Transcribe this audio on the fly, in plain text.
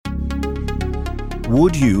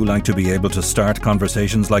Would you like to be able to start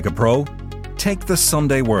conversations like a pro? Take the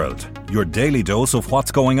Sunday World, your daily dose of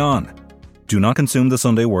what's going on. Do not consume the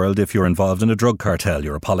Sunday World if you're involved in a drug cartel,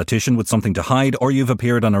 you're a politician with something to hide, or you've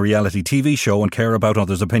appeared on a reality TV show and care about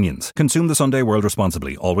others' opinions. Consume the Sunday World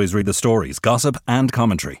responsibly. Always read the stories, gossip and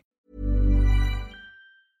commentary.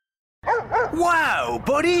 Wow,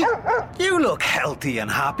 buddy! You look healthy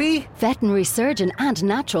and happy. Veterinary surgeon and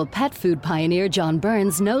natural pet food pioneer John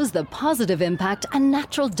Burns knows the positive impact a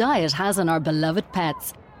natural diet has on our beloved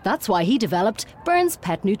pets. That's why he developed Burns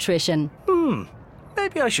Pet Nutrition.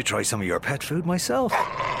 Maybe I should try some of your pet food myself.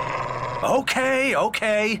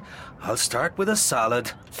 Okay. I'll start with a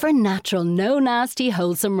salad. For natural, no nasty,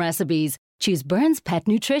 wholesome recipes, choose Burns Pet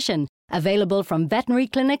Nutrition. Available from veterinary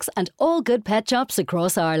clinics and all good pet shops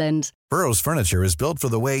across Ireland. Burrow's furniture is built for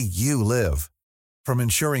the way you live. From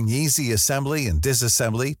ensuring easy assembly and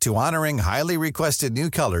disassembly to honoring highly requested new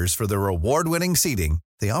colors for their award-winning seating,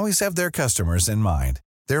 they always have their customers in mind.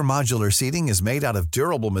 Their modular seating is made out of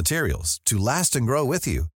durable materials to last and grow with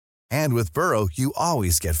you. And with Burrow, you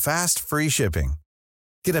always get fast, free shipping.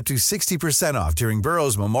 Get up to 60% off during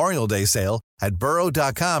Burrow's Memorial Day sale at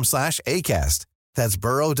burrow.com/ACAST. That's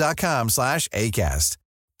burrow.com/ACAST.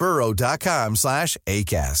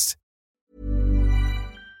 burrow.com/ACAST.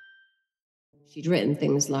 She'd written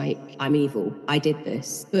things like, I'm evil, I did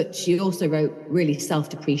this. But she also wrote really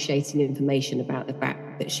self-depreciating information about the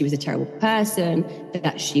fact that she was a terrible person,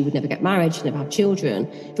 that she would never get married, she'd never have children.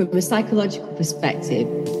 From a psychological perspective,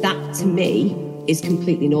 that to me is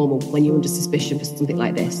completely normal when you're under suspicion for something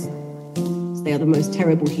like this. They are the most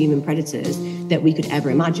terrible human predators that we could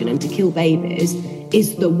ever imagine. And to kill babies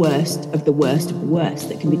is the worst of the worst of the worst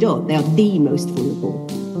that can be done. They are the most vulnerable.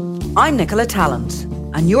 I'm Nicola Tallant,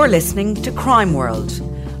 and you're listening to Crime World,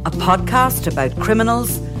 a podcast about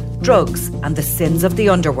criminals, drugs, and the sins of the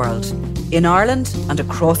underworld in Ireland and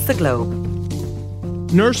across the globe.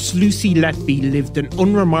 Nurse Lucy Letby lived an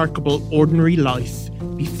unremarkable, ordinary life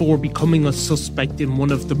before becoming a suspect in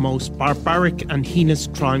one of the most barbaric and heinous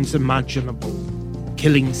crimes imaginable,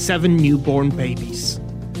 killing 7 newborn babies.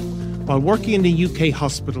 While working in a UK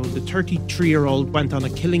hospital, the 33-year-old went on a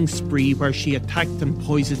killing spree where she attacked and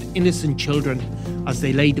poisoned innocent children as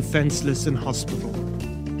they lay defenceless in hospital.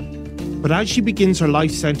 But as she begins her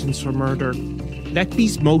life sentence for murder,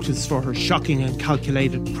 Letby's motives for her shocking and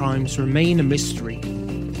calculated crimes remain a mystery.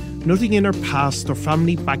 Nothing in her past or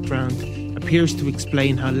family background appears to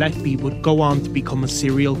explain how Letby would go on to become a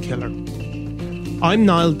serial killer. I'm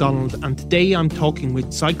Niall Donald, and today I'm talking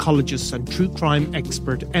with psychologist and true crime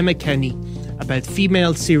expert Emma Kenny about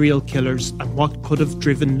female serial killers and what could have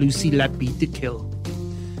driven Lucy Letby to kill.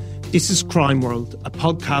 This is Crime World, a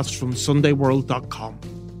podcast from SundayWorld.com.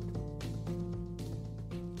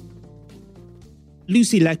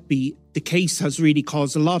 Lucy Letby, the case has really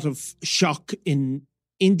caused a lot of shock in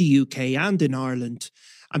the UK and in Ireland.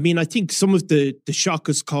 I mean, I think some of the shock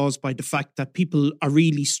is caused by the fact that people are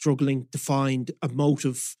really struggling to find a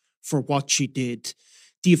motive for what she did.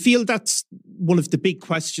 Do you feel that's one of the big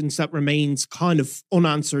questions that remains kind of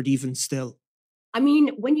unanswered even still? I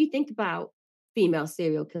mean, when you think about female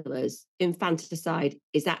serial killers, infanticide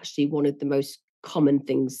is actually one of the most common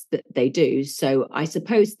things that they do. So I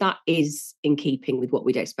suppose that is in keeping with what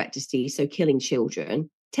we'd expect to see. So killing children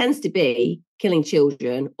tends to be killing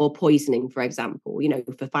children or poisoning, for example,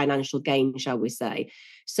 for financial gain, shall we say.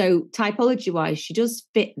 So typology-wise, she does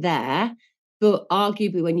fit there, but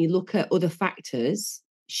arguably when you look at other factors,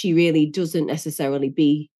 she really doesn't necessarily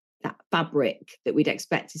be that fabric that we'd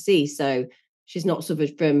expect to see. So she's not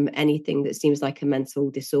suffered from anything that seems like a mental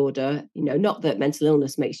disorder. Not that mental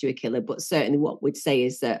illness makes you a killer, but certainly what we'd say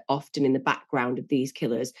is that often in the background of these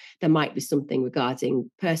killers, there might be something regarding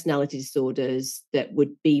personality disorders that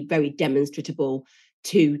would be very demonstrable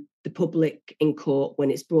to the public in court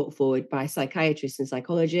when it's brought forward by psychiatrists and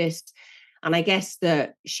psychologists. And I guess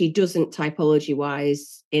that she doesn't,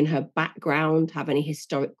 typology-wise, in her background, have any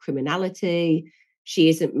historic criminality. She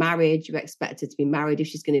isn't married. You expect her to be married if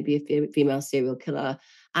she's going to be a female serial killer.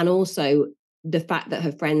 And also the fact that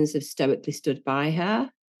her friends have stoically stood by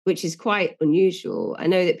her, which is quite unusual. I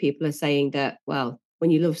know that people are saying that, well,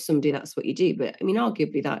 when you love somebody, that's what you do. But I mean,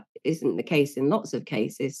 arguably that isn't the case in lots of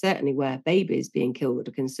cases, certainly where babies being killed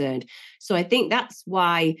are concerned. So I think that's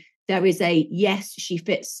why there is a, yes, she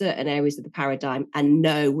fits certain areas of the paradigm, and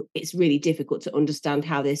no, it's really difficult to understand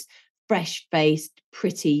how this fresh-faced,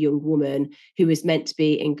 pretty young woman who was meant to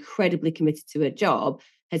be incredibly committed to her job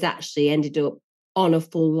has actually ended up on a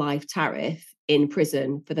full life tariff in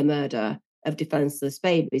prison for the murder of defenseless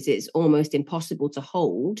babies. It's almost impossible to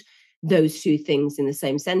hold those two things in the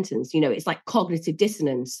same sentence. You know, it's like cognitive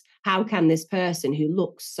dissonance. How can this person who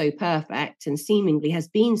looks so perfect and seemingly has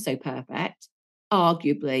been so perfect,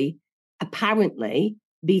 arguably, apparently,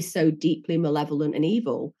 be so deeply malevolent and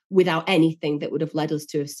evil without anything that would have led us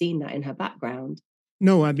to have seen that in her background?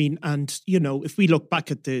 No, I mean, and, you know, if we look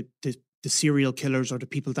back at the serial killers or the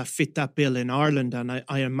people that fit that bill in Ireland, and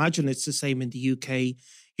I imagine it's the same in the UK,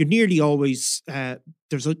 you're nearly always,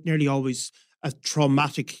 there's nearly always a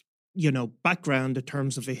traumatic, you know, background in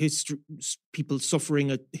terms of a history, people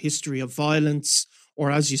suffering a history of violence,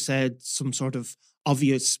 or as you said, some sort of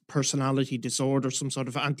obvious personality disorder, some sort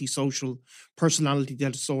of antisocial personality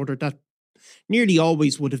disorder that nearly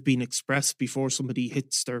always would have been expressed before somebody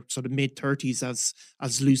hits their sort of mid-30s,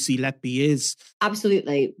 as Lucy Letby is.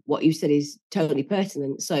 Absolutely. What you said is totally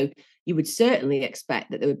pertinent. So you would certainly expect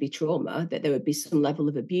that there would be trauma, that there would be some level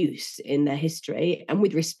of abuse in their history. And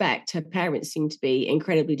with respect, her parents seem to be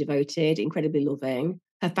incredibly devoted, incredibly loving.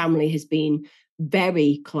 Her family has been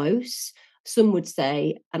very close. Some would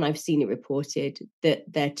say, and I've seen it reported, that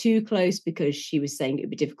they're too close because she was saying it would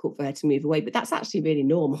be difficult for her to move away. But that's actually really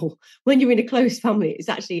normal. When you're in a close family, it's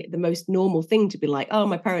actually the most normal thing to be like, oh,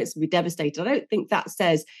 my parents would be devastated. I don't think that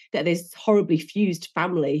says that there's horribly fused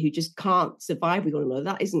family who just can't survive with one another.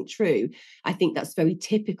 That isn't true. I think that's very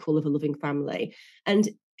typical of a loving family. And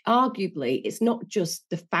arguably, it's not just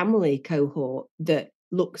the family cohort that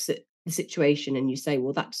looks at the situation and you say,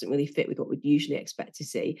 well, that doesn't really fit with what we'd usually expect to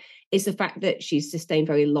see. It's the fact that she's sustained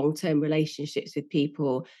very long-term relationships with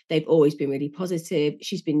people. They've always been really positive.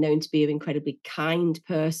 She's been known to be an incredibly kind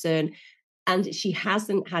person. And she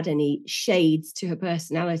hasn't had any shades to her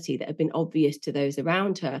personality that have been obvious to those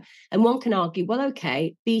around her. And one can argue, well,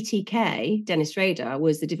 okay, BTK, Dennis Rader,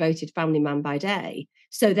 was the devoted family man by day.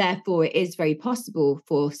 So therefore, it is very possible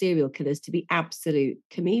for serial killers to be absolute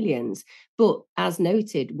chameleons. But as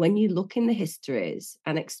noted, when you look in the histories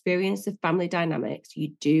and experience of family dynamics, you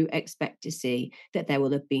do expect to see that there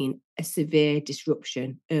will have been a severe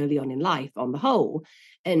disruption early on in life on the whole.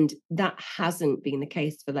 And that hasn't been the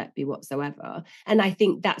case for Letby whatsoever. And I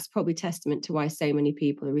think that's probably testament to why so many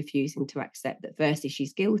people are refusing to accept that firstly,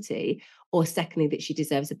 she's guilty, or secondly, that she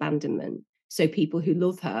deserves abandonment. So people who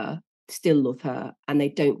love her still love her and they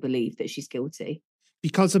don't believe that she's guilty.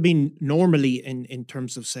 Because, I mean, normally in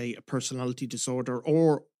terms of, say, a personality disorder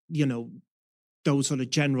or, you know, those sort of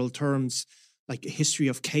general terms, like a history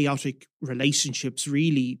of chaotic relationships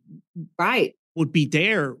really right would be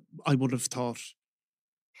there, I would have thought.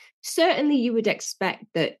 Certainly you would expect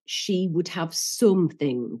that she would have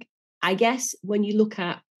something. I guess when you look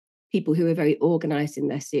at people who are very organized in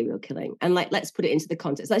their serial killing, and like, let's put it into the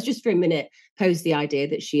context. Let's just for a minute pose the idea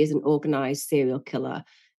that she is an organized serial killer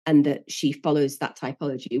and that she follows that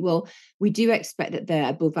typology. Well, we do expect that they're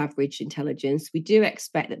above average intelligence. We do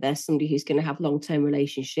expect that there's somebody who's going to have long-term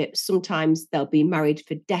relationships. Sometimes they'll be married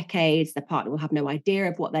for decades. Their partner will have no idea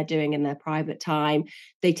of what they're doing in their private time.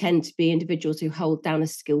 They tend to be individuals who hold down a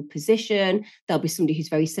skilled position. There'll be somebody who's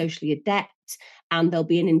very socially adept, and there'll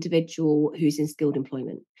be an individual who's in skilled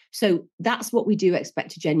employment. So that's what we do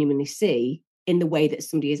expect to genuinely see in the way that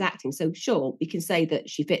somebody is acting. So sure, we can say that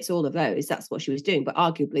she fits all of those. That's what she was doing. But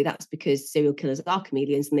arguably, that's because serial killers are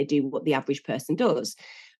chameleons and they do what the average person does.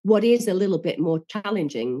 What is a little bit more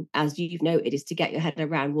challenging, as you've noted, is to get your head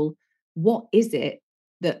around, well, what is it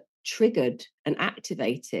that triggered and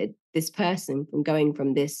activated this person from going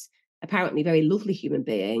from this apparently very lovely human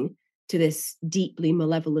being to this deeply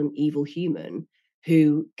malevolent, evil human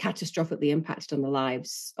who catastrophically impacted on the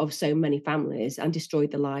lives of so many families and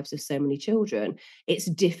destroyed the lives of so many children? It's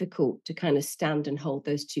difficult to kind of stand and hold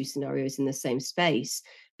those two scenarios in the same space.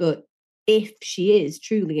 But if she is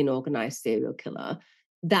truly an organized serial killer,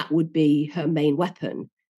 that would be her main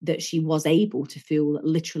weapon, that she was able to fool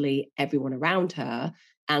literally everyone around her.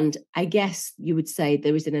 And I guess you would say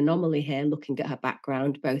there is an anomaly here looking at her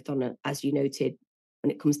background, both on, as you noted, when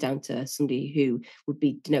it comes down to somebody who would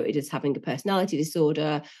be denoted as having a personality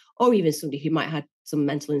disorder, or even somebody who might have some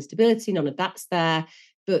mental instability. None of that's there,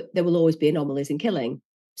 but there will always be anomalies in killing.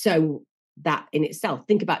 So that in itself,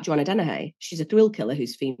 think about Joanna Dennehy. She's a thrill killer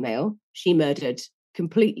who's female. She murdered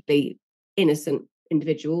completely innocent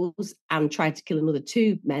individuals and tried to kill another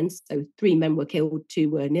 2 men. So 3 men were killed, 2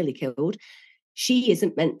 were nearly killed. She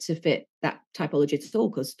isn't meant to fit that typology at all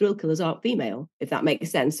because thrill killers aren't female, if that makes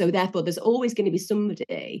sense. So therefore, there's always going to be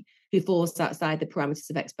somebody who falls outside the parameters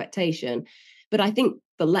of expectation. But I think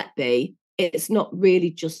for Letby, it's not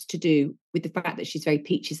really just to do with the fact that she's very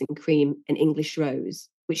peaches and cream and English rose,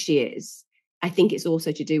 which she is. I think it's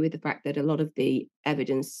also to do with the fact that a lot of the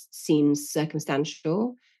evidence seems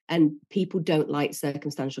circumstantial. and people don't like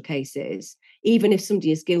circumstantial cases. Even if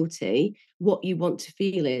somebody is guilty, what you want to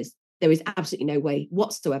feel is there is absolutely no way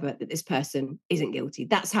whatsoever that this person isn't guilty.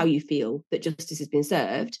 That's how you feel that justice has been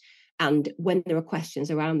served. And when there are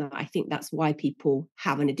questions around that, I think that's why people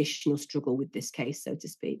have an additional struggle with this case, so to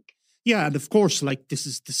speak. Yeah, and of course, like this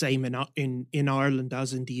is the same in Ireland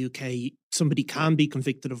as in the UK. Somebody can be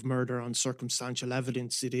convicted of murder on circumstantial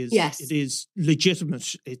evidence. It is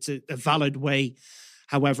legitimate. It's a valid way.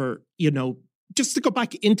 However, just to go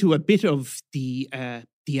back into a bit of the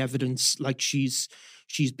evidence, like she's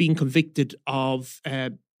been convicted of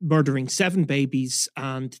murdering 7 babies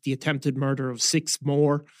and the attempted murder of 6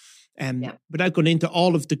 more. Without going into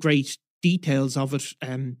all of the great details of it,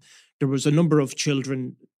 there was a number of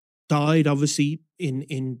children died, obviously,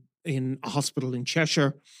 in a hospital in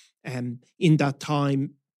Cheshire. In that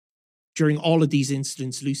time, during all of these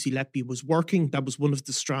incidents, Lucy Letby was working. That was one of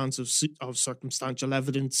the strands of circumstantial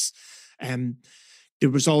evidence. There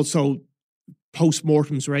was also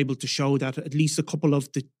post-mortems were able to show that at least a couple of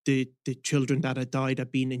the children that had died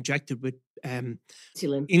had been injected with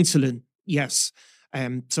insulin. Yes.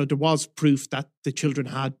 So there was proof that the children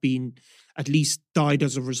had been at least died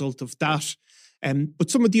as a result of that. But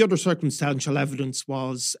some of the other circumstantial evidence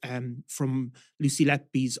was from Lucy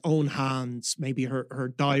Letby's own hands, maybe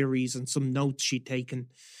her diaries and some notes she'd taken.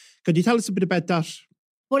 Could you tell us a bit about that?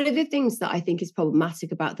 One of the things that I think is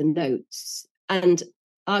problematic about the notes, and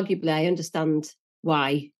arguably I understand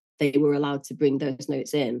why they were allowed to bring those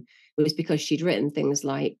notes in, was because she'd written things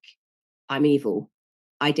like, I'm evil,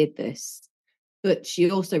 I did this. But she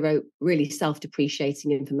also wrote really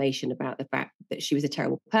self-depreciating information about the fact that she was a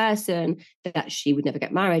terrible person, that she would never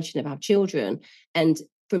get married, she'd never have children. And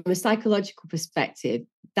from a psychological perspective,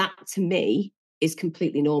 that to me is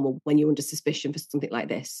completely normal when you're under suspicion for something like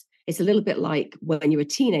this. It's a little bit like when you're a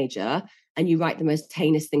teenager and you write the most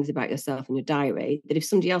heinous things about yourself in your diary, that if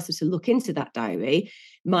somebody else was to look into that diary,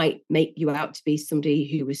 might make you out to be somebody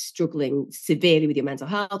who was struggling severely with your mental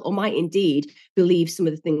health, or might indeed believe some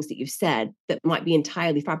of the things that you've said that might be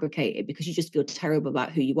entirely fabricated because you just feel terrible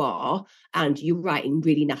about who you are and you're writing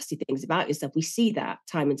really nasty things about yourself. We see that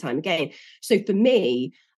time and time again. So for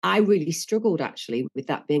me, I really struggled actually with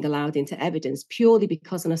that being allowed into evidence, purely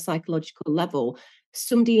because on a psychological level,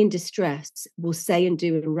 somebody in distress will say and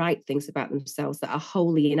do and write things about themselves that are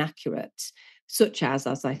wholly inaccurate, such as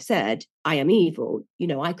I said, I am evil.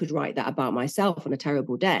 I could write that about myself on a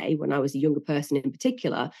terrible day when I was a younger person in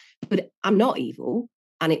particular, but I'm not evil,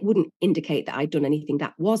 and it wouldn't indicate that I'd done anything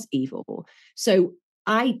that was evil. So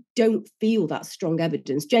I don't feel that strong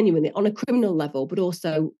evidence genuinely on a criminal level, but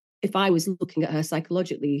also if I was looking at her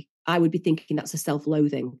psychologically, I would be thinking that's a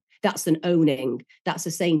self-loathing. That's an owning. That's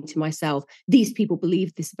a saying to myself, these people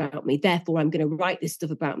believe this about me, therefore I'm going to write this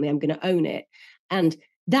stuff about me. I'm going to own it. And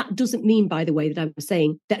that doesn't mean, by the way, that I'm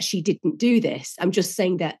saying that she didn't do this. I'm just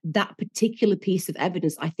saying that that particular piece of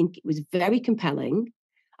evidence, I think it was very compelling.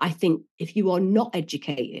 I think if you are not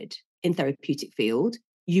educated in therapeutic field,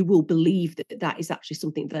 you will believe that that is actually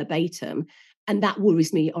something verbatim. And that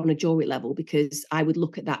worries me on a jury level, because I would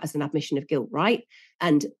look at that as an admission of guilt, right?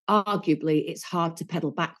 And arguably, it's hard to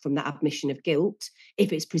pedal back from that admission of guilt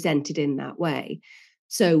if it's presented in that way.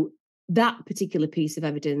 So that particular piece of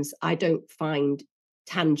evidence, I don't find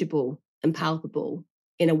tangible and palpable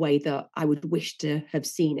in a way that I would wish to have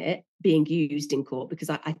seen it being used in court, because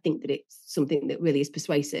I think that it's something that really is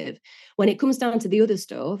persuasive. When it comes down to the other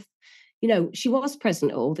stuff, she was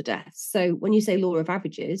present at all the deaths. So when you say law of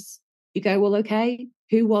averages, you go, well, okay,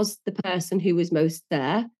 who was the person who was most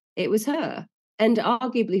there? It was her. And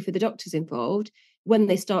arguably for the doctors involved, when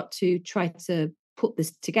they start to try to put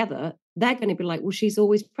this together, they're going to be like, well, she's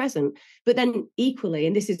always present. But then equally,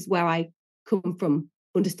 and this is where I come from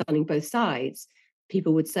understanding both sides,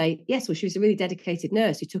 people would say, yes, well, she was a really dedicated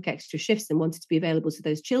nurse who took extra shifts and wanted to be available to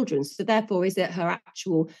those children. So therefore, is it her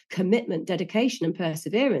actual commitment, dedication and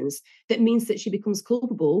perseverance that means that she becomes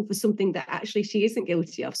culpable for something that actually she isn't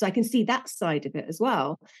guilty of? So I can see that side of it as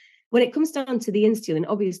well. When it comes down to the insulin,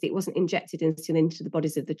 obviously it wasn't injected insulin into the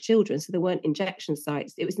bodies of the children. So there weren't injection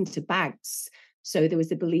sites. It was into bags. So there was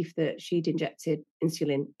the belief that she'd injected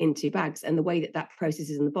insulin into bags. And the way that that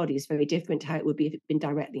processes in the body is very different to how it would be if it'd been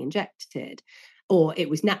directly injected, or it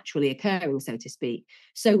was naturally occurring, so to speak.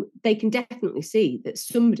 So they can definitely see that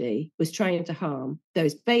somebody was trying to harm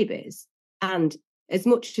those babies. And as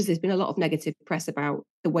much as there's been a lot of negative press about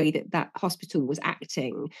the way that that hospital was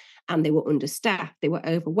acting and they were understaffed, they were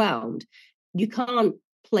overwhelmed, you can't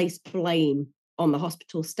place blame on the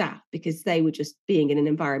hospital staff, because they were just being in an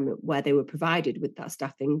environment where they were provided with that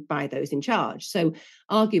staffing by those in charge. So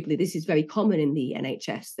arguably, this is very common in the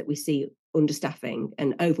NHS, that we see understaffing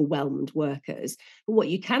and overwhelmed workers. But what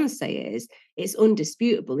you can say is it's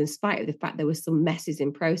undisputable, in spite of the fact there were some messes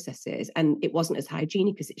in processes and it wasn't as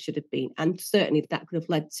hygienic as it should have been. And certainly that could have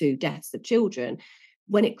led to deaths of children.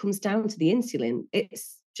 When it comes down to the insulin,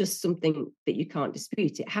 it's just something that you can't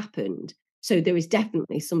dispute. It happened. So there is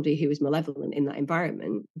definitely somebody who was malevolent in that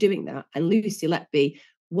environment doing that. And Lucy Letby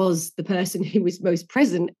was the person who was most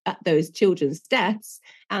present at those children's deaths.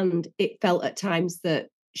 And it felt at times that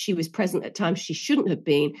she was present at times she shouldn't have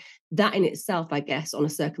been. That in itself, I guess, on a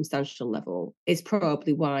circumstantial level, is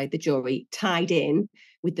probably why the jury tied in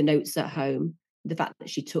with the notes at home, the fact that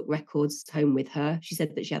she took records home with her. She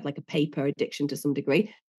said that she had like a paper addiction to some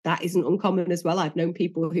degree. That isn't uncommon as well. I've known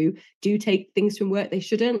people who do take things from work they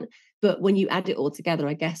shouldn't. But when you add it all together,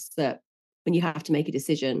 I guess that when you have to make a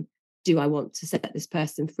decision, do I want to set this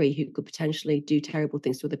person free who could potentially do terrible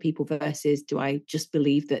things to other people versus do I just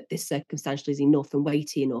believe that this circumstantial is enough and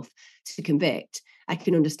weighty enough to convict? I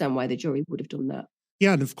can understand why the jury would have done that.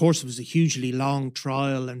 Yeah, and of course it was a hugely long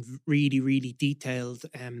trial and really, really detailed.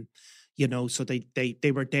 So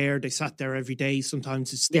they were there. They sat there every day.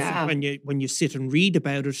 Sometimes it's different when you sit and read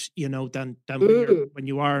about it, than when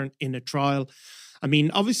you are in a trial. I mean,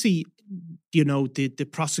 obviously, the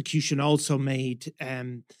prosecution also made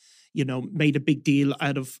a big deal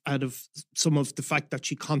out of some of the fact that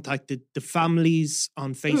she contacted the families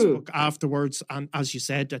on Facebook afterwards. And as you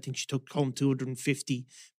said, I think she took home 250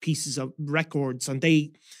 pieces of records, and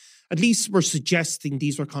they at least were suggesting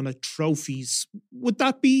these were kind of trophies. Would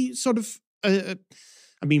that be sort of,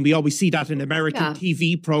 we always see that in American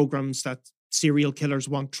TV programs that serial killers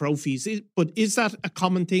want trophies. But is that a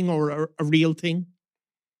common thing or a real thing?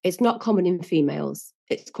 It's not common in females.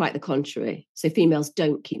 It's quite the contrary. So females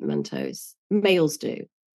don't keep mementos. Males do.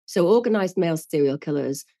 So organised male serial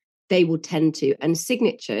killers, they will tend to, and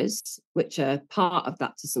signatures, which are part of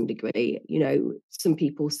that to some degree, some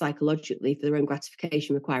people psychologically for their own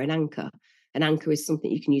gratification require an anchor. An anchor is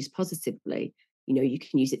something you can use positively. You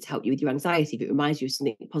can use it to help you with your anxiety if it reminds you of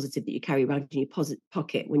something positive that you carry around in your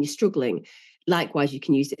pocket when you're struggling. Likewise, you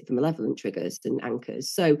can use it for malevolent triggers and anchors.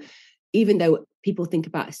 So even though people think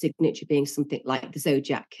about a signature being something like the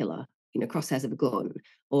Zodiac killer, crosshairs of a gun,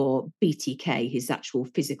 or BTK, his actual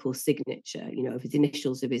physical signature, of his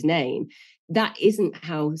initials of his name, that isn't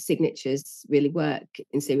how signatures really work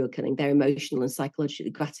in serial killing. They're emotional and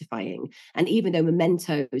psychologically gratifying. And even though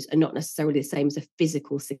mementos are not necessarily the same as a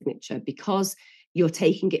physical signature, because you're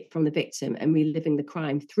taking it from the victim and reliving the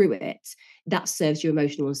crime through it, that serves your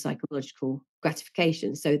emotional and psychological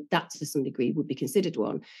gratification. So that to some degree would be considered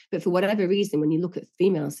one. But for whatever reason, when you look at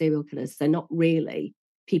female serial killers, they're not really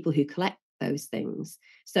people who collect those things.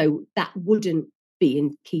 So that wouldn't be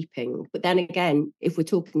in keeping. But then again, if we're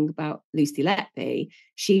talking about Lucy Letby,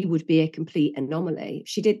 she would be a complete anomaly. If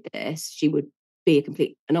she did this, she would be a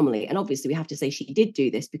complete anomaly. And obviously we have to say she did do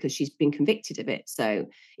this because she's been convicted of it. So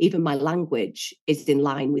even my language is in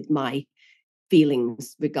line with my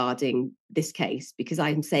feelings regarding this case, because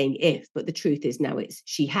I'm saying if, but the truth is now it's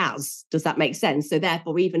she has. Does that make sense? So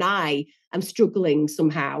therefore, even I am struggling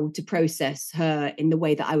somehow to process her in the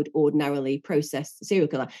way that I would ordinarily process a serial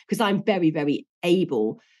killer, because I'm very, very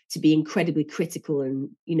able to be incredibly critical and,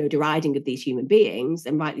 deriding of these human beings,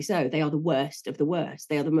 and rightly so. They are the worst of the worst.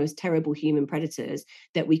 They are the most terrible human predators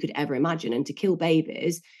that we could ever imagine. And to kill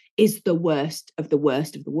babies is the worst of the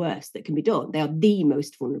worst of the worst that can be done. They are the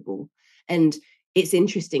most vulnerable. And it's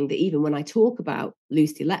interesting that even when I talk about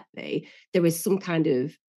Lucy Letby, there is some kind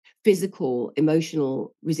of physical,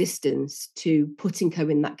 emotional resistance to putting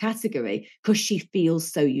her in that category because she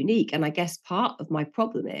feels so unique. And I guess part of my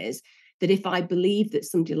problem is that if I believe that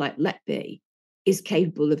somebody like Letby is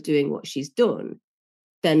capable of doing what she's done,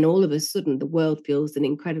 then all of a sudden the world feels an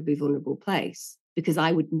incredibly vulnerable place, because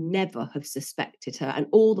I would never have suspected her. And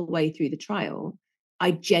all the way through the trial,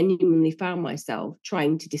 I genuinely found myself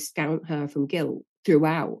trying to discount her from guilt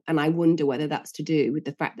throughout. And I wonder whether that's to do with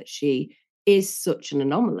the fact that she is such an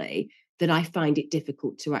anomaly that I find it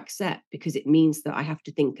difficult to accept, because it means that I have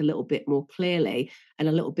to think a little bit more clearly and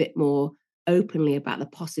a little bit more openly about the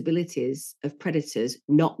possibilities of predators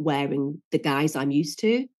not wearing the guise I'm used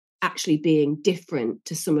to, actually being different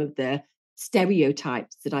to some of the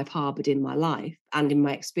stereotypes that I've harbored in my life and in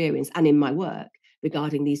my experience and in my work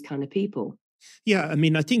regarding these kind of people. Yeah,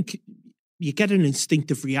 I think you get an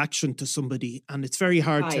instinctive reaction to somebody, and it's very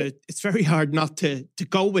hard not to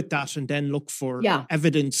go with that and then look for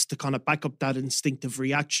evidence to kind of back up that instinctive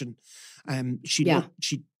reaction. She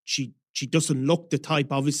doesn't look the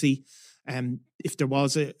type, obviously. If there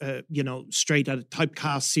was a straight out of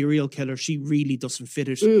typecast serial killer, she really doesn't fit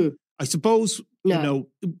it. I suppose,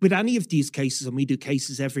 with any of these cases, and we do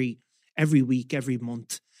cases every every week, every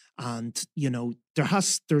month. And,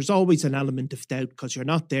 there's always an element of doubt because you're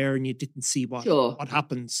not there and you didn't see what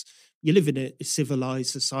happens. You live in a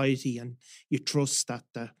civilized society and you trust that,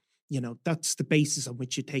 that's the basis on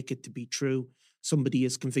which you take it to be true. Somebody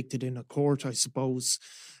is convicted in a court, I suppose.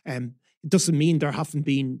 It doesn't mean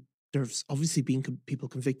there's obviously been people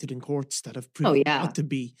convicted in courts that have proven not to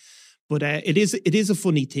be. But it is a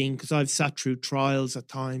funny thing because I've sat through trials at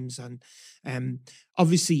times, and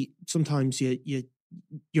obviously sometimes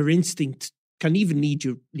your instinct can even lead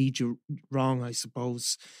you wrong, I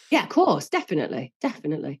suppose. Yeah, of course, definitely.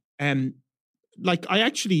 Like I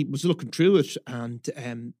actually was looking through it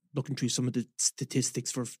and looking through some of the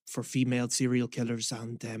statistics for female serial killers,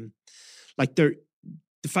 and like the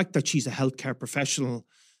fact that she's a healthcare professional.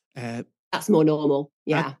 That's more normal.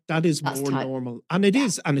 Yeah. That is more normal. And it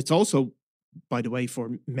is. And it's also, by the way,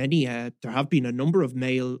 for many, there have been a number of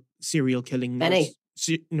male serial killing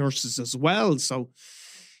nurses as well. So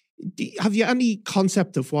have you any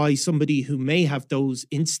concept of why somebody who may have those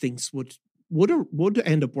instincts would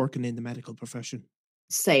end up working in the medical profession?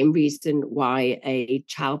 Same reason why a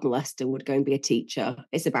child molester would go and be a teacher.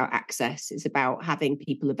 It's about access. It's about having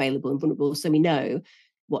people available and vulnerable. So we know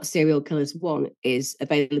what serial killers want is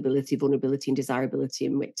availability, vulnerability, and desirability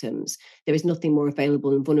in victims. There is nothing more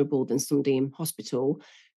available and vulnerable than somebody in hospital.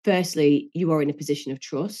 Firstly, you are in a position of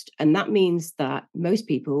trust, and that means that most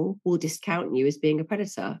people will discount you as being a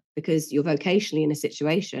predator because you're vocationally in a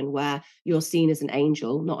situation where you're seen as an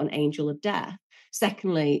angel, not an angel of death.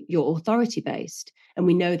 Secondly, you're authority-based, and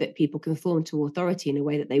we know that people conform to authority in a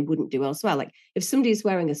way that they wouldn't do elsewhere. Like if somebody's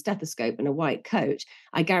wearing a stethoscope and a white coat,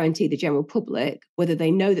 I guarantee the general public, whether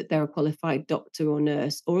they know that they're a qualified doctor or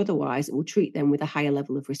nurse or otherwise, will treat them with a higher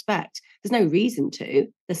level of respect. There's no reason to.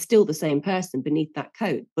 They're still the same person beneath that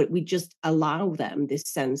coat, but we just allow them this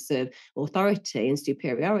sense of authority and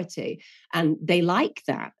superiority, and they like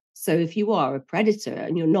that. So if you are a predator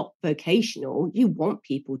and you're not vocational, you want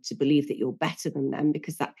people to believe that you're better than them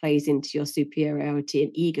because that plays into your superiority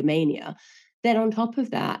and egomania. Then on top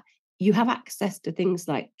of that, you have access to things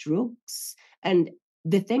like drugs. And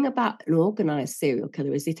the thing about an organized serial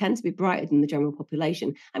killer is they tend to be brighter than the general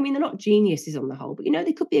population. I mean, they're not geniuses on the whole, but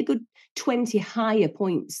they could be a good 20 higher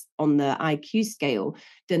points on the IQ scale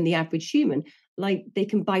than the average human. Like they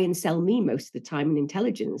can buy and sell me most of the time in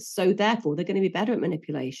intelligence. So therefore, they're going to be better at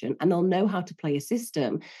manipulation and they'll know how to play a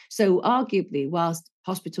system. So arguably, whilst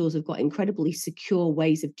hospitals have got incredibly secure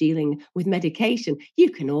ways of dealing with medication, you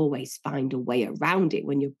can always find a way around it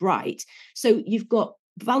when you're bright. So you've got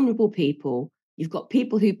vulnerable people. You've got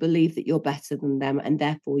people who believe that you're better than them and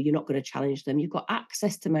therefore you're not going to challenge them. You've got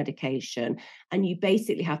access to medication and you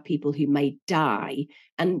basically have people who may die.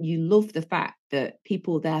 And you love the fact that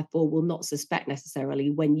people therefore will not suspect necessarily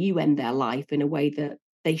when you end their life in a way that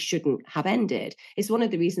they shouldn't have ended. It's one of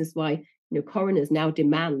the reasons why coroners now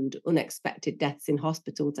demand unexpected deaths in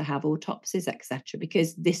hospital to have autopsies, etc.,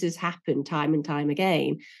 because this has happened time and time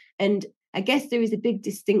again. And I guess there is a big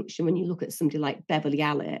distinction when you look at somebody like Beverly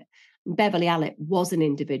Allitt. Beverly Allitt was an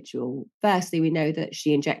individual. Firstly, we know that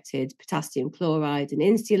she injected potassium chloride and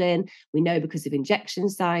insulin. We know because of injection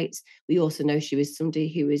sites. We also know she was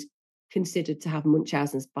somebody who was considered to have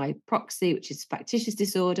Munchausen's by proxy, which is factitious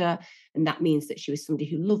disorder. And that means that she was somebody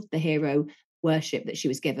who loved the hero worship that she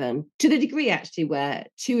was given, to the degree actually where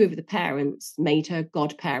two of the parents made her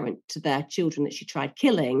godparent to their children that she tried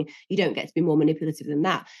killing. You don't get to be more manipulative than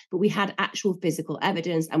that. But we had actual physical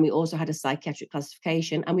evidence, and we also had a psychiatric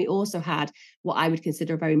classification, and we also had what I would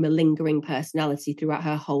consider a very malingering personality throughout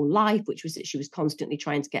her whole life, which was that she was constantly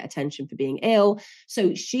trying to get attention for being ill.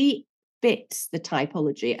 So she fits the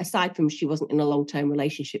typology, aside from she wasn't in a long-term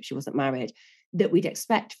relationship, she wasn't married, that we'd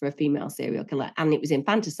expect for a female serial killer. And it was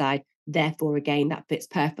infanticide. Therefore, again, that fits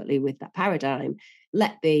perfectly with that paradigm.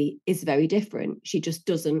 Letby is very different. She just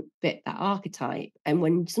doesn't fit that archetype. And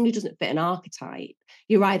when somebody doesn't fit an archetype,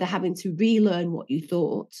 you're either having to relearn what you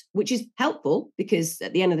thought, which is helpful because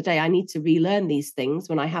at the end of the day, I need to relearn these things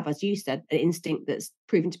when I have, as you said, an instinct that's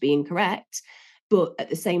proven to be incorrect. But at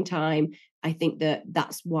the same time, I think that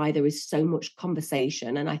that's why there is so much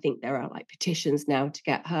conversation. And I think there are like petitions now to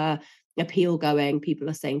get her appeal going. People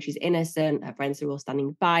are saying she's innocent. Her friends are all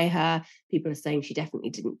standing by her. People are saying she definitely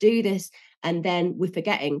didn't do this. And then we're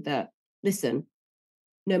forgetting that, listen,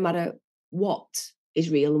 no matter what is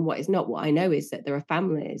real and what is not, what I know is that there are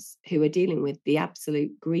families who are dealing with the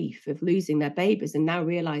absolute grief of losing their babies and now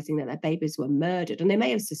realizing that their babies were murdered. And they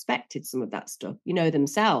may have suspected some of that stuff,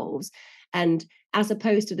 themselves. And as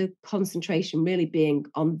opposed to the concentration really being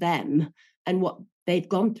on them and what they've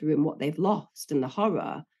gone through and what they've lost and the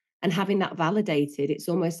horror, And having that validated, it's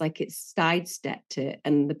almost like it's sidestepped it,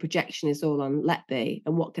 and the projection is all on Letby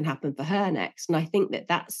and what can happen for her next. And I think that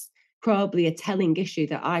that's probably a telling issue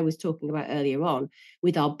that I was talking about earlier on,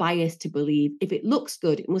 with our bias to believe if it looks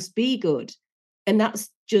good, it must be good. And that's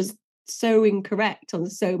just so incorrect on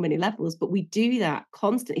so many levels. But we do that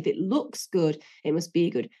constantly. If it looks good, it must be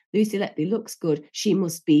good. Lucy Letby looks good, she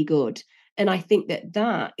must be good. And I think that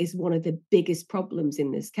that is one of the biggest problems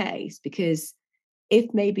in this case, because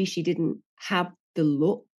if maybe she didn't have the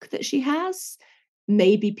look that she has,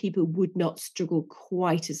 maybe people would not struggle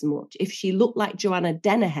quite as much. If she looked like Joanna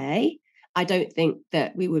Dennehy, I don't think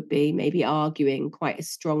that we would be maybe arguing quite as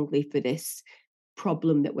strongly for this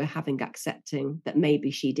problem that we're having, accepting that maybe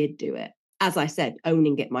she did do it. As I said,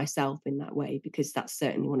 owning it myself in that way, because that's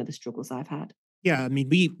certainly one of the struggles I've had. Yeah, I mean,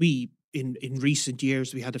 we in recent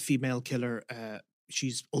years, we had a female killer.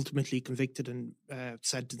 She's ultimately convicted and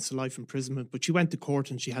sentenced to life imprisonment, but she went to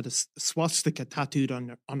court and she had a swastika tattooed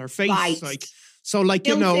on her face. Right. Like,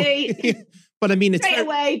 Guilty. you know, but I mean, it's straight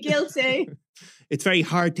away guilty. It's very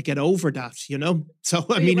hard to get over that, you know? So,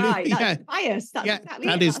 I mean, right. That's yeah, the bias. That's exactly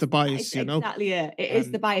that it. is the bias, you know? Exactly it. It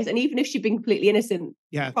is the bias. And even if she'd been completely innocent,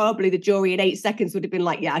 probably the jury in 8 seconds would have been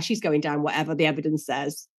like, yeah, she's going down, whatever the evidence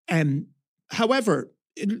says. However,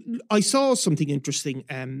 I saw something interesting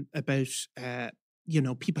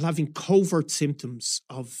about people having covert symptoms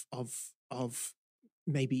of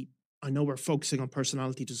maybe, I know we're focusing on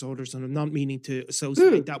personality disorders and I'm not meaning to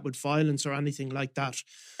associate that with violence or anything like that.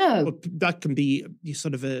 No. But that can be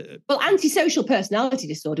sort of a... Well, antisocial personality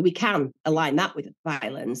disorder, we can align that with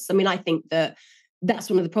violence. I mean, I think that that's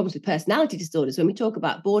one of the problems with personality disorders. When we talk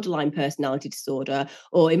about borderline personality disorder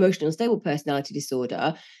or emotional unstable personality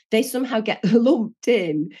disorder, they somehow get lumped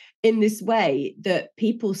in this way that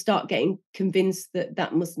people start getting convinced that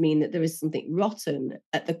that must mean that there is something rotten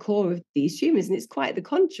at the core of these humans. And it's quite the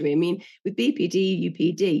contrary. I mean, with BPD,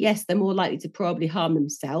 UPD, yes, they're more likely to probably harm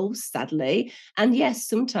themselves, sadly. And yes,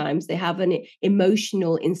 sometimes they have an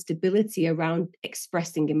emotional instability around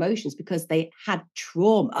expressing emotions because they had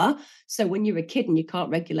trauma. So when you're a kid and you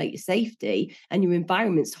can't regulate your safety and your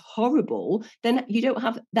environment's horrible, then you don't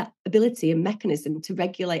have that ability and mechanism to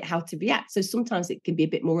regulate how to react. So sometimes it can be a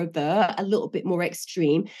bit more overt, a little bit more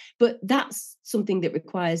extreme, but that's something that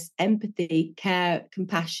requires empathy, care,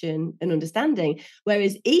 compassion, and understanding.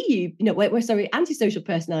 Whereas antisocial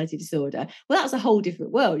personality disorder, well, that's a whole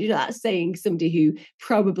different world. You know, that's saying somebody who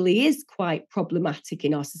probably is quite problematic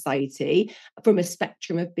in our society from a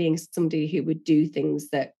spectrum of being somebody who would do things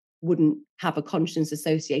that wouldn't have a conscience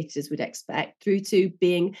associated as we'd expect, through to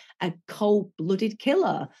being a cold-blooded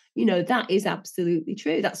killer. You know, that is absolutely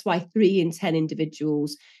true. That's why 3 in 10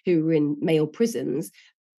 individuals who are in male prisons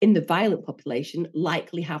in the violent population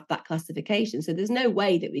likely have that classification. So there's no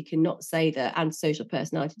way that we can not say that antisocial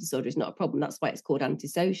personality disorder is not a problem. That's why it's called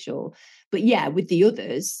antisocial. But yeah, with the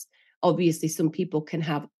others, obviously some people can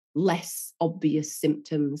have less obvious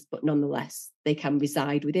symptoms, but nonetheless, they can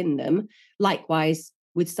reside within them. Likewise,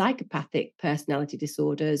 with psychopathic personality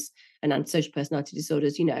disorders and antisocial personality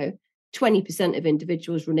disorders, 20% of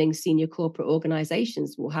individuals running senior corporate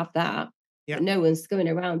organizations will have that. Yeah. But no one's going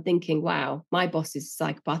around thinking, wow, my boss is a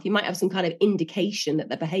psychopath. You might have some kind of indication that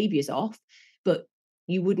their behavior is off, but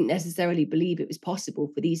you wouldn't necessarily believe it was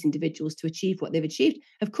possible for these individuals to achieve what they've achieved.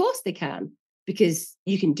 Of course they can, because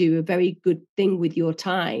you can do a very good thing with your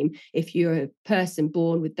time if you're a person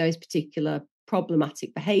born with those particular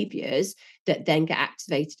problematic behaviors that then get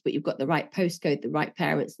activated, but you've got the right postcode, the right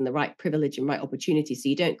parents, and the right privilege and right opportunity. So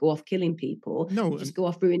you don't go off killing people. No, you just go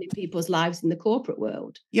off ruining people's lives in the corporate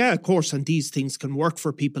world. Yeah, of course. And these things can work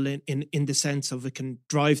for people in the sense of it can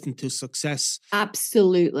drive them to success.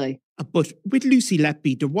 Absolutely. But with Lucy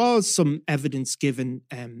Letby, there was some evidence given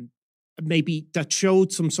maybe that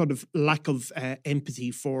showed some sort of lack of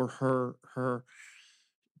empathy for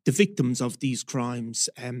the victims of these crimes,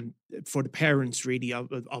 for the parents really of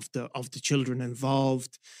the children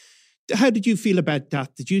involved. How did you feel about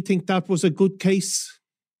that? Did you think that was a good case?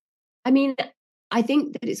 I mean, I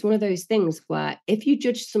think that it's one of those things where if you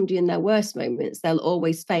judge somebody in their worst moments, they'll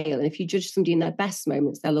always fail. And if you judge somebody in their best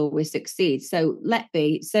moments, they'll always succeed. So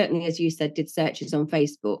Letby, certainly, as you said, did searches on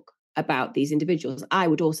Facebook about these individuals. I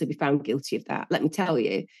would also be found guilty of that. Let me tell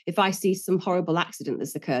you, if I see some horrible accident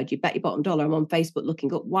that's occurred, you bet your bottom dollar I'm on Facebook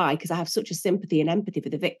looking up. Why? Because I have such a sympathy and empathy for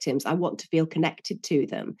the victims. I want to feel connected to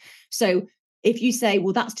them. So if you say,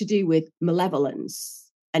 well, that's to do with malevolence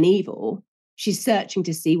and evil, she's searching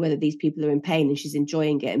to see whether these people are in pain and she's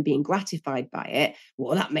enjoying it and being gratified by it.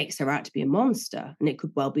 Well, that makes her out to be a monster. And it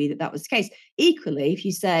could well be that that was the case. Equally, if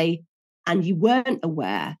you say, and you weren't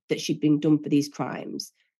aware that she'd been done for these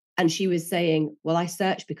crimes, And she was saying, well, I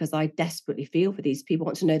search because I desperately feel for these people. I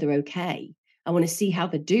want to know they're okay. I want to see how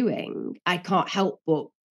they're doing. I can't help but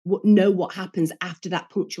know what happens after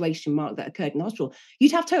that punctuation mark that occurred in the hospital.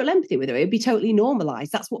 You'd have total empathy with her. It'd be totally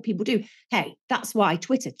normalized. That's what people do. Hey, that's why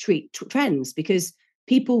Twitter trends, because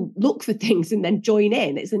people look for things and then join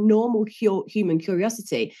in. It's a normal human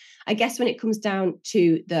curiosity. I guess when it comes down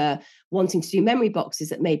to the wanting to do memory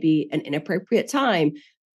boxes at maybe an inappropriate time,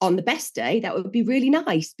 on the best day, that would be really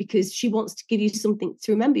nice because she wants to give you something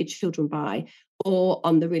to remember your children by. Or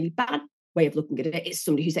on the really bad way of looking at it, it's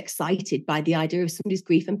somebody who's excited by the idea of somebody's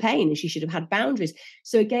grief and pain, and she should have had boundaries.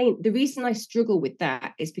 So again, the reason I struggle with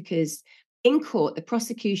that is because in court, the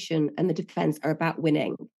prosecution and the defense are about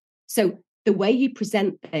winning. So the way you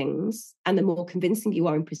present things and the more convincing you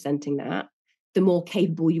are in presenting that, the more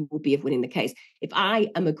capable you will be of winning the case. If I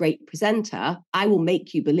am a great presenter, I will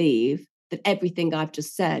make you believe that everything I've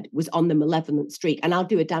just said was on the malevolent streak. And I'll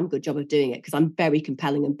do a damn good job of doing it because I'm very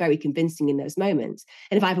compelling and very convincing in those moments.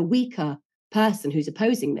 And if I have a weaker person who's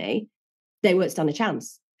opposing me, they won't stand a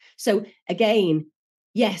chance. So again,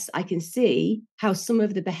 yes, I can see how some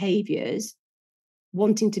of the behaviours,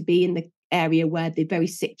 wanting to be in the area where the very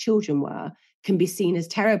sick children were, can be seen as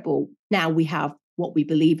terrible. Now we have what we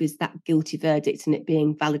believe is that guilty verdict and it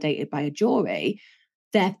being validated by a jury.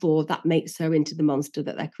 Therefore, that makes her into the monster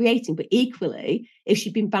that they're creating. But equally, if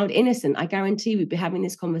she'd been found innocent, I guarantee we'd be having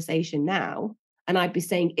this conversation now. And I'd be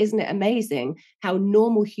saying, isn't it amazing how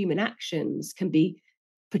normal human actions can be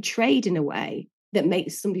portrayed in a way that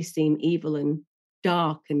makes somebody seem evil and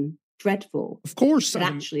dark and dreadful? Of course. But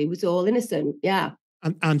actually, it was all innocent. Yeah.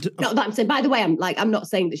 And not that I'm saying, by the way, I'm not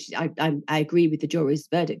saying that I agree with the jury's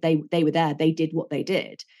verdict. They were there. They did what they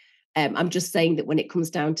did. I'm just saying that when it comes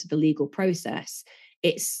down to the legal process,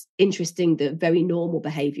 it's interesting that very normal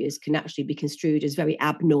behaviours can actually be construed as very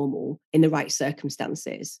abnormal in the right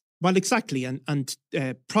circumstances. Well, exactly. And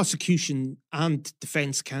prosecution and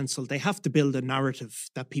defence counsel, they have to build a narrative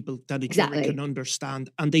that a jury can understand.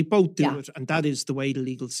 And they both do it. And that is the way the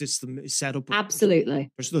legal system is set up. Absolutely.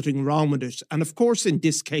 There's nothing wrong with it. And of course, in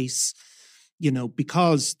this case,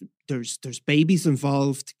 because there's babies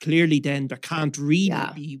involved, clearly then there can't really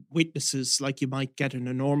be witnesses like you might get in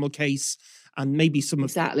a normal case. And maybe some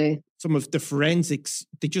of the forensics,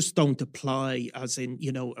 they just don't apply, as in,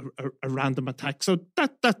 a random attack. So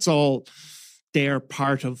that's all they're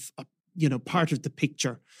part of the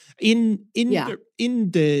picture. In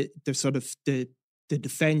the sort of the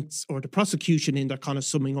defense or the prosecution, in their kind of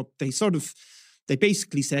summing up, they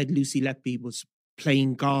basically said Lucy Letby was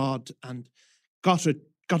playing God and got a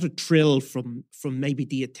thrill from maybe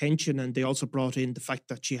the attention, and they also brought in the fact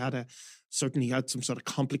that she certainly had some sort of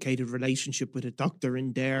complicated relationship with a doctor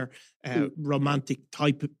in there, romantic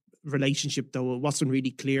type of relationship, though it wasn't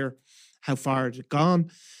really clear how far it had gone.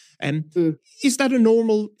 Is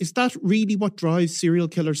that really what drives serial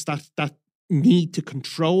killers, that need to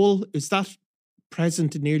control? Is that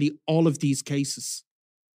present in nearly all of these cases?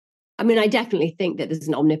 I mean, I definitely think that there's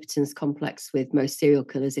an omnipotence complex with most serial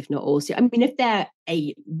killers, if not all. I mean, if they're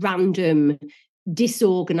a random,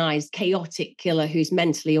 disorganized, chaotic killer who's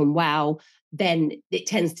mentally unwell, then it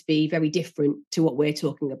tends to be very different to what we're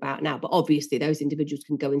talking about now. But obviously, those individuals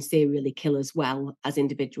can go and serially kill as well as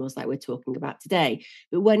individuals like we're talking about today.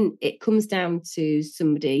 But when it comes down to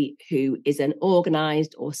somebody who is an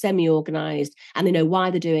organized or semi-organized, and they know why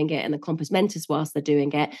they're doing it and the compos mentis whilst they're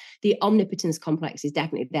doing it, the omnipotence complex is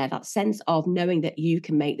definitely there. That sense of knowing that you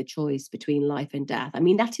can make the choice between life and death. I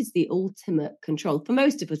mean, that is the ultimate control. For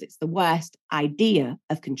most of us, it's the worst idea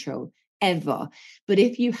of control ever. But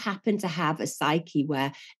if you happen to have a psyche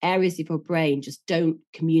where areas of your brain just don't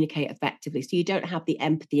communicate effectively, so you don't have the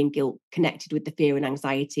empathy and guilt connected with the fear and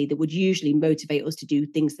anxiety that would usually motivate us to do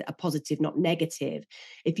things that are positive, not negative.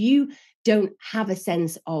 If you don't have a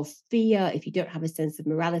sense of fear, if you don't have a sense of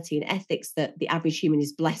morality and ethics that the average human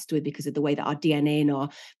is blessed with because of the way that our DNA and our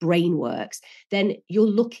brain works, then you're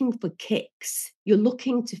looking for kicks. You're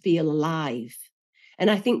looking to feel alive. And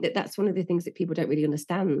I think that that's one of the things that people don't really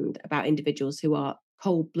understand about individuals who are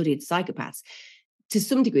cold-blooded psychopaths. To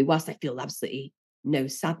some degree, whilst I feel absolutely no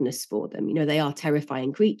sadness for them, they are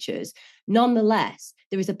terrifying creatures. Nonetheless,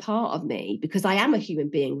 there is a part of me, because I am a human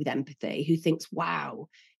being with empathy, who thinks, wow,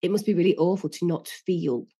 it must be really awful to not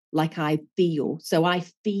feel like I feel. So I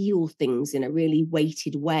feel things in a really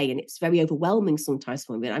weighted way, and it's very overwhelming sometimes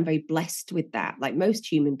for me, but I'm very blessed with that, like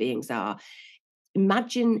most human beings are.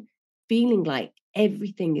 Imagine feeling like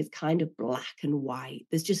everything is kind of black and white.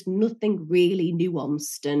 There's just nothing really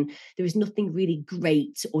nuanced, and there is nothing really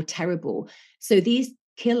great or terrible. So these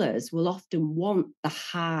killers will often want the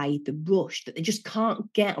high, the rush that they just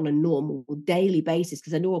can't get on a normal daily basis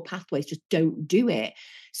because their neural pathways just don't do it.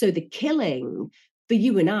 So the killing for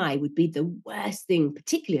you and I would be the worst thing,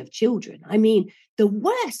 particularly of children. I mean, the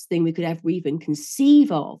worst thing we could ever even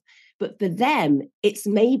conceive of. But for them, it's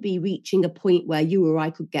maybe reaching a point where you or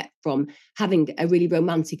I could get from having a really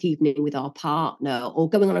romantic evening with our partner or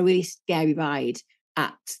going on a really scary ride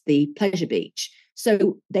at the pleasure beach.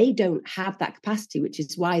 So they don't have that capacity, which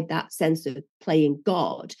is why that sense of playing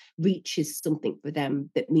God reaches something for them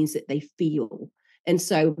that means that they feel. And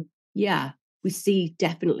so, yeah, we see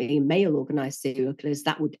definitely male organized serial killers.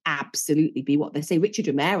 That would absolutely be what they say. Richard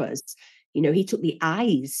Ramirez, he took the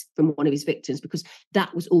eyes from one of his victims because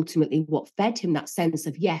that was ultimately what fed him that sense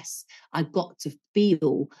of, yes, I got to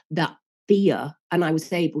feel that fear and I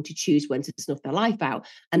was able to choose when to snuff their life out.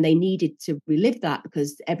 And they needed to relive that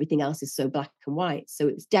because everything else is so black and white. So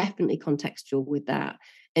it's definitely contextual with that.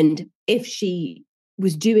 And if she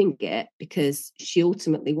was doing it because she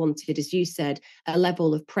ultimately wanted, as you said, a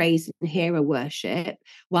level of praise and hero worship,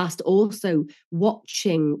 whilst also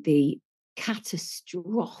watching the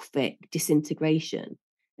catastrophic disintegration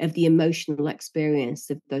of the emotional experience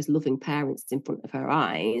of those loving parents in front of her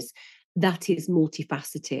eyes, that is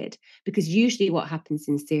multifaceted. Because usually what happens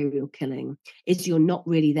in serial killing is you're not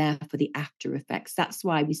really there for the after effects. That's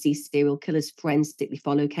why we see serial killers forensically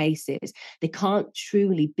follow cases. They can't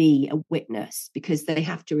truly be a witness because they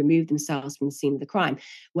have to remove themselves from the scene of the crime.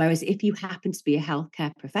 Whereas if you happen to be a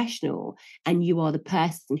healthcare professional and you are the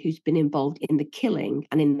person who's been involved in the killing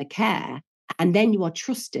and in the care, and then you are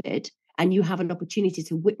trusted and you have an opportunity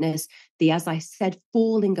to witness the, as I said,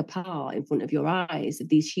 falling apart in front of your eyes of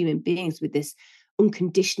these human beings with this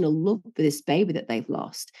unconditional love for this baby that they've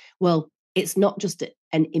lost. Well, it's not just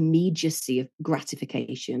an immediacy of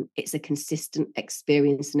gratification. It's a consistent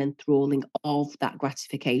experience and enthralling of that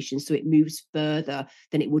gratification. So it moves further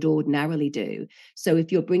than it would ordinarily do. So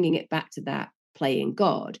if you're bringing it back to that playing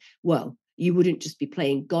God, well, you wouldn't just be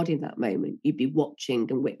playing God in that moment. You'd be watching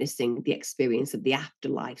and witnessing the experience of the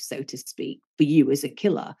afterlife, so to speak, for you as a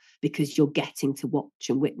killer, because you're getting to watch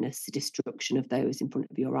and witness the destruction of those in front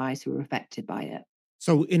of your eyes who are affected by it.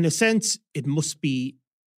 So in a sense, it must be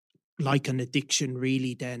like an addiction,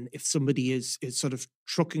 really, then, if somebody is sort of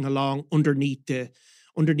trucking along underneath the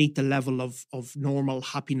level of normal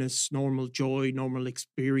happiness, normal joy, normal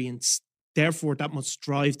experience. Therefore, that must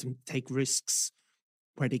drive them to take risks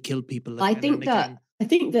where they kill people. I think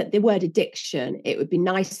that the word addiction, it would be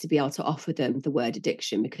nice to be able to offer them the word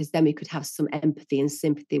addiction, because then we could have some empathy and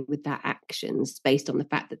sympathy with their actions based on the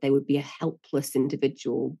fact that they would be a helpless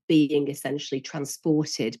individual being essentially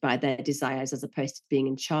transported by their desires as opposed to being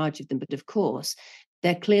in charge of them. But of course,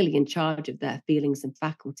 they're clearly in charge of their feelings and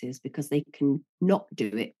faculties because they can not do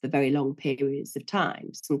it for very long periods of time.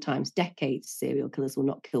 Sometimes decades serial killers will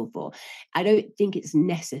not kill for. I don't think it's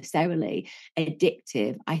necessarily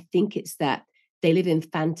addictive. I think it's that they live in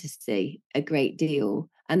fantasy a great deal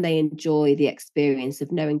and they enjoy the experience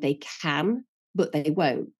of knowing they can, but they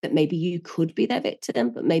won't. That maybe you could be their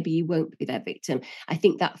victim, but maybe you won't be their victim. I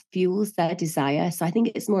think that fuels their desire. So I think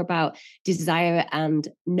it's more about desire and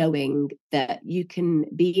knowing that you can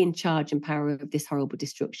be in charge and power of this horrible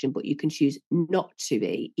destruction, but you can choose not to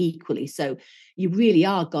be equally. So you really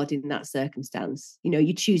are God in that circumstance.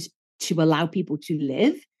 You choose to allow people to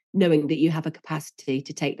live, knowing that you have a capacity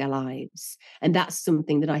to take their lives. And that's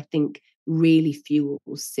something that I think really fuels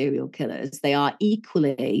serial killers. They are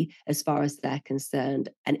equally, as far as they're concerned,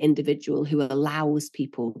 an individual who allows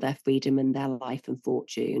people their freedom and their life and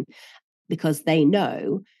fortune, because they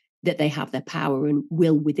know that they have their power and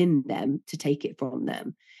will within them to take it from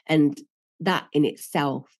them. And that in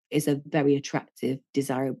itself is a very attractive,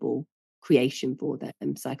 desirable creation for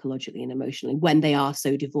them psychologically and emotionally, when they are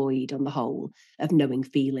so devoid on the whole of knowing,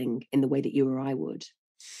 feeling in the way that you or I would.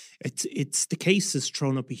 It's the case has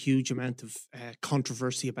thrown up a huge amount of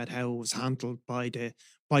controversy about how it was handled by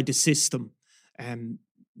the system.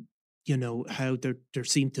 How there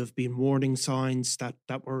seemed to have been warning signs that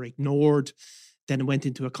were ignored. Then it went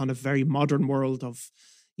into a kind of very modern world of,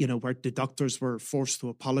 where the doctors were forced to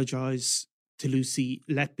apologize to Lucy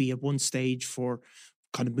Letby at one stage for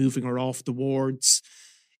kind of moving her off the wards.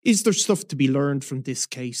 Is there stuff to be learned from this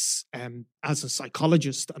case as a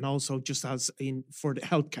psychologist and also just for the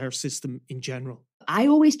healthcare system in general? I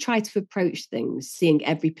always try to approach things seeing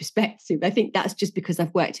every perspective. I think that's just because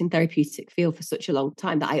I've worked in therapeutic field for such a long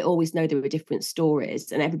time that I always know there are different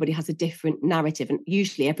stories and everybody has a different narrative. And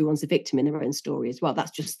usually everyone's a victim in their own story as well.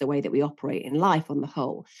 That's just the way that we operate in life on the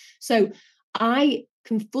whole. So I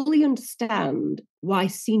can fully understand why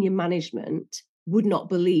senior management would not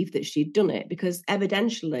believe that she'd done it, because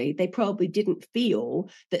evidentially they probably didn't feel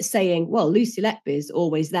that saying, well, Lucy Letby is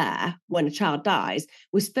always there when a child dies,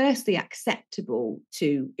 was firstly acceptable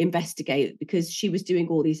to investigate because she was doing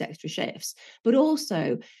all these extra shifts, but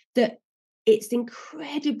also that it's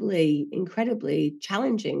incredibly, incredibly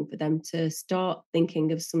challenging for them to start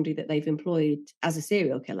thinking of somebody that they've employed as a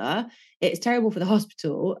serial killer. It's terrible for the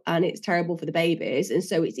hospital and it's terrible for the babies. And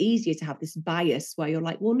so it's easier to have this bias where you're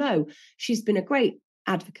like, well, no, she's been a great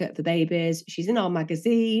advocate for babies. She's in our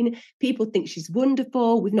magazine. People think she's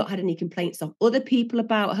wonderful. We've not had any complaints of other people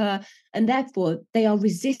about her. And therefore, they are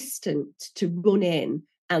resistant to run in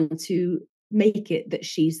and to make it that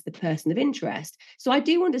she's the person of interest. So I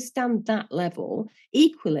do understand that level.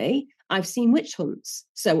 Equally, I've seen witch hunts.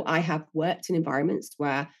 So I have worked in environments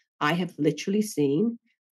where I have literally seen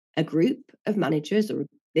a group of managers, or in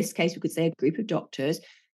this case, we could say a group of doctors,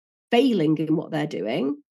 failing in what they're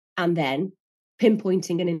doing and then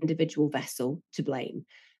pinpointing an individual vessel to blame.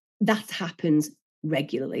 That happens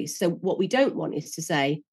regularly. So what we don't want is to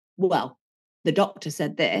say, well, the doctor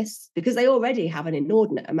said this, because they already have an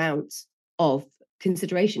inordinate amount of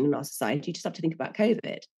consideration in our society. You just have to think about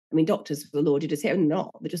COVID. I mean, doctors were lauded as heroes.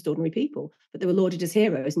 Not, they're just ordinary people, but they were lauded as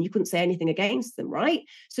heroes and you couldn't say anything against them, right?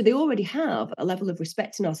 So they already have a level of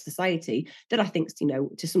respect in our society that I think,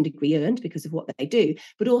 to some degree earned because of what they do,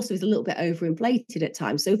 but also is a little bit overinflated at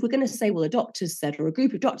times. So if we're going to say, well, a doctor's said, or a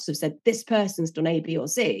group of doctors have said, this person's done A, B, or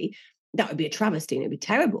C, that would be a travesty and it'd be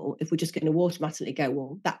terrible if we're just going to automatically go,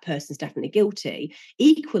 well, that person's definitely guilty.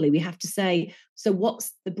 Equally, we have to say, so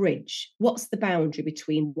what's the bridge? What's the boundary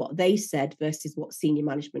between what they said versus what senior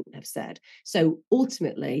management have said? So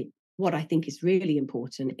ultimately, what I think is really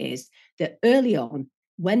important is that early on,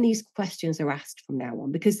 when these questions are asked from now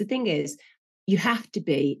on, because the thing is, you have to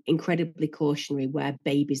be incredibly cautionary where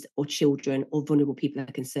babies or children or vulnerable people are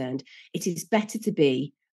concerned. It is better to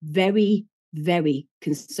be very, very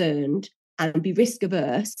concerned and be risk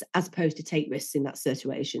averse as opposed to take risks in that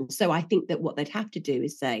situation. So I think that what they'd have to do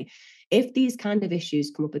is say, if these kind of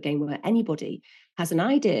issues come up again where anybody has an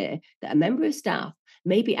idea that a member of staff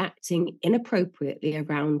may be acting inappropriately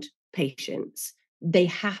around patients, they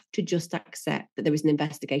have to just accept that there is an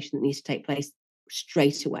investigation that needs to take place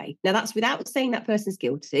straight away. Now, that's without saying that person's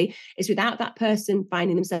guilty. It's without that person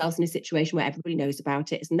finding themselves in a situation where everybody knows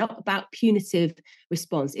about it. It's not about punitive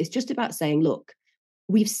response. It's just about saying, look,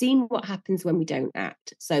 we've seen what happens when we don't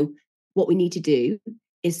act. So what we need to do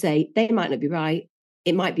is say, they might not be right.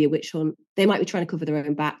 It might be a witch hunt. They might be trying to cover their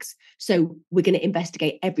own backs. So we're going to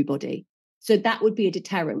investigate everybody. So that would be a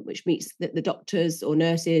deterrent, which means that the doctors or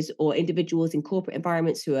nurses or individuals in corporate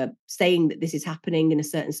environments who are saying that this is happening in a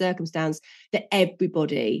certain circumstance, that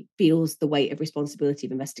everybody feels the weight of responsibility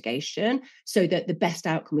of investigation, so that the best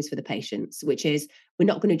outcome is for the patients, which is we're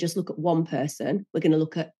not going to just look at one person. We're going to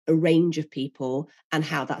look at a range of people and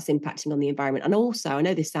how that's impacting on the environment. And also, I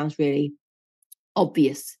know this sounds really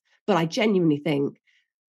obvious, but I genuinely think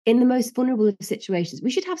in the most vulnerable of situations, we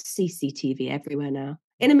should have CCTV everywhere now.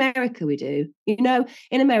 In America, we do. In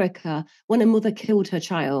America, when a mother killed her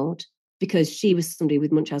child because she was somebody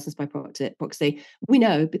with Munchausen's by proxy, we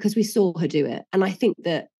know because we saw her do it. And I think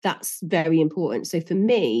that that's very important. So for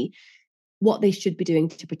me, what they should be doing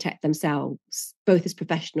to protect themselves, both as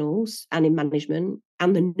professionals and in management,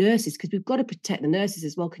 and the nurses, because we've got to protect the nurses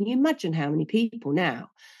as well. Can you imagine how many people now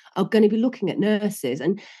are going to be looking at nurses?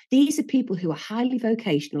 And these are people who are highly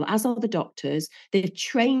vocational, as are the doctors. They've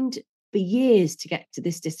trained for years to get to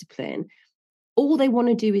this discipline. All they want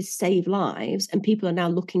to do is save lives, and people are now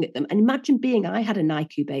looking at them. And imagine I had a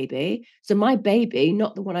NICU baby. So my baby,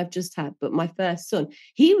 not the one I've just had, but my first son,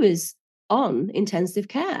 he was on intensive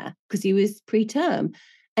care because he was preterm.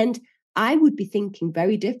 And I would be thinking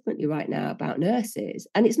very differently right now about nurses.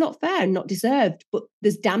 And it's not fair and not deserved, but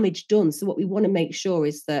there's damage done. So what we want to make sure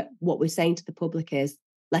is that what we're saying to the public is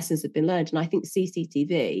lessons have been learned. And I think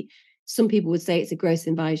CCTV, some people would say it's a gross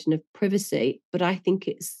invasion of privacy, but I think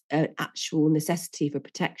it's an actual necessity for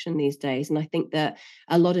protection these days. And I think that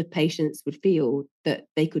a lot of patients would feel that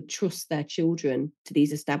they could trust their children to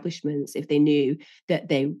these establishments if they knew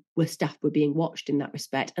that staff were being watched in that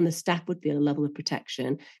respect, and the staff would feel a level of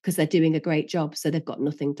protection because they're doing a great job, so they've got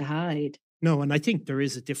nothing to hide. No, and I think there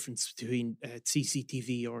is a difference between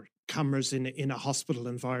CCTV or cameras in a hospital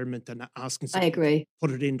environment and asking someone to put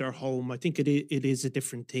it in their home. I think it is a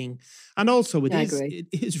different thing. And also it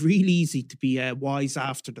is really easy to be wise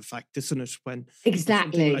after the fact, isn't it? When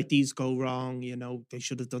something like these go wrong, they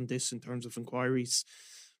should have done this in terms of inquiries.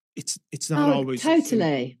 It's not always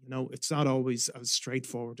totally. it's not always as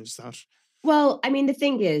straightforward as that. Well, I mean, the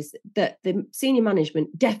thing is that the senior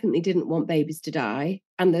management definitely didn't want babies to die,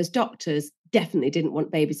 and those doctors definitely didn't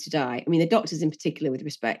want babies to die. I mean, the doctors in particular, with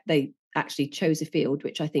respect, they actually chose a field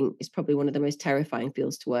which I think is probably one of the most terrifying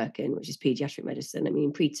fields to work in, which is paediatric medicine. I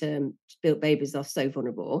mean, preterm built babies are so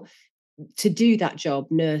vulnerable. To do that job,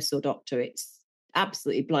 nurse or doctor, it's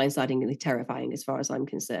absolutely blindsidingly terrifying as far as I'm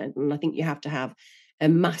concerned. And I think you have to have a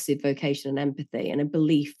massive vocation and empathy and a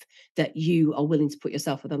belief that you are willing to put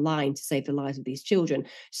yourself on the line to save the lives of these children.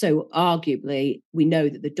 So arguably, we know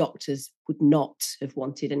that the doctors would not have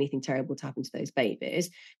wanted anything terrible to happen to those babies.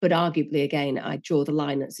 But arguably, again, I draw the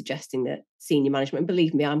line at suggesting that senior management, and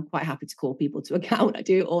believe me, I'm quite happy to call people to account. I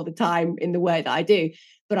do it all the time in the way that I do.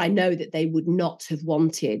 But I know that they would not have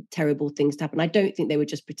wanted terrible things to happen. I don't think they were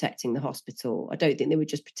just protecting the hospital. I don't think they were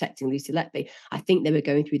just protecting Lucy Letby. I think they were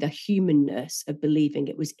going through the humanness of believing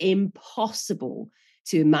it was impossible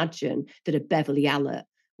to imagine that a Beverly Allett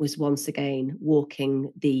was once again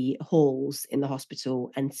walking the halls in the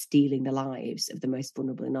hospital and stealing the lives of the most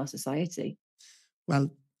vulnerable in our society. Well,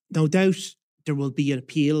 no doubt there will be an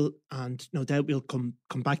appeal, and no doubt we'll come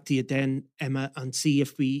back to you then, Emma, and see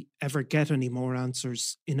if we ever get any more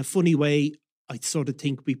answers. In a funny way, I sort of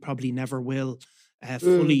think we probably never will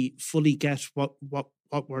fully get what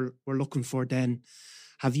we're looking for then.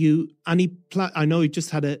 Have you any plan? I know you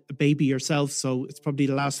just had a baby yourself, so it's probably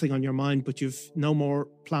the last thing on your mind, but you've no more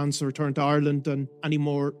plans to return to Ireland and any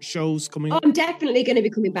more shows coming up? I'm definitely going to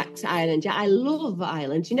be coming back to Ireland. Yeah, I love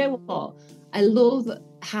Ireland. You know what? I love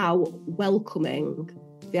how welcoming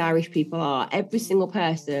the Irish people are. Every single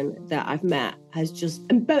person that I've met has just,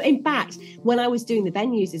 and in fact, when I was doing the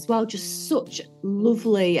venues as well, just such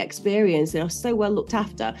lovely experience. They are so well looked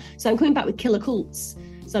after. So I'm coming back with killer cults.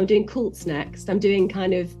 So I'm doing cults next. I'm doing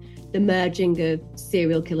kind of the merging of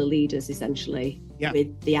serial killer leaders, essentially,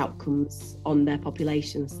 with the outcomes on their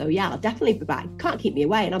population. So yeah, I'll definitely be back. Can't keep me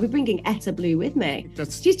away. And I'll be bringing Etta Blue with me.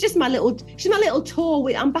 She's just my little tour.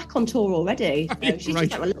 I'm back on tour already. So she's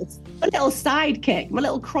just like my little sidekick, my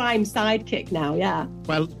little crime sidekick now, yeah.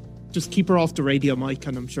 Well, just keep her off the radio mic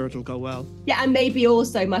and I'm sure it'll go well. Yeah, and maybe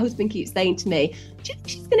also my husband keeps saying to me, do you think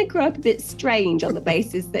she's going to grow up a bit strange on the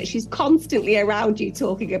basis that she's constantly around you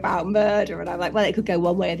talking about murder? And I'm like, well, it could go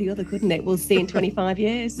one way or the other, couldn't it? We'll see in 25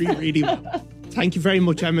 years. Really well. Thank you very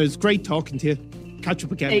much, Emma. It was great talking to you. Catch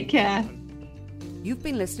up again. Take care. You've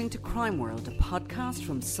been listening to Crime World, a podcast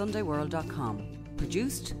from SundayWorld.com.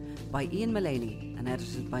 Produced by Ian Mullaney and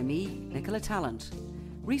edited by me, Nicola Tallant.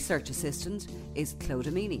 Research assistant is Claude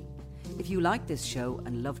Amini. If you like this show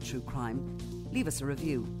and love true crime, leave us a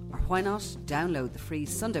review, or why not download the free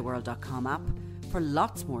SundayWorld.com app for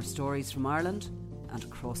lots more stories from Ireland and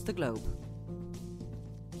across the globe.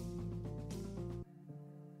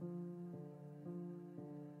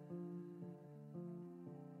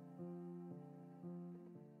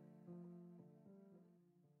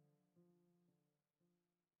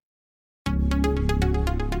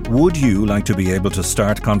 Would you like to be able to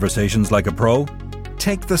start conversations like a pro?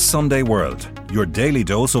 Take the Sunday World, your daily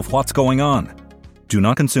dose of what's going on. Do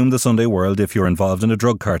not consume the Sunday World if you're involved in a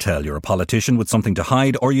drug cartel, you're a politician with something to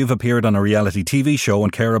hide, or you've appeared on a reality TV show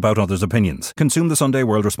and care about others' opinions. Consume the Sunday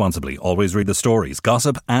World responsibly. Always read the stories,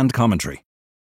 gossip and commentary.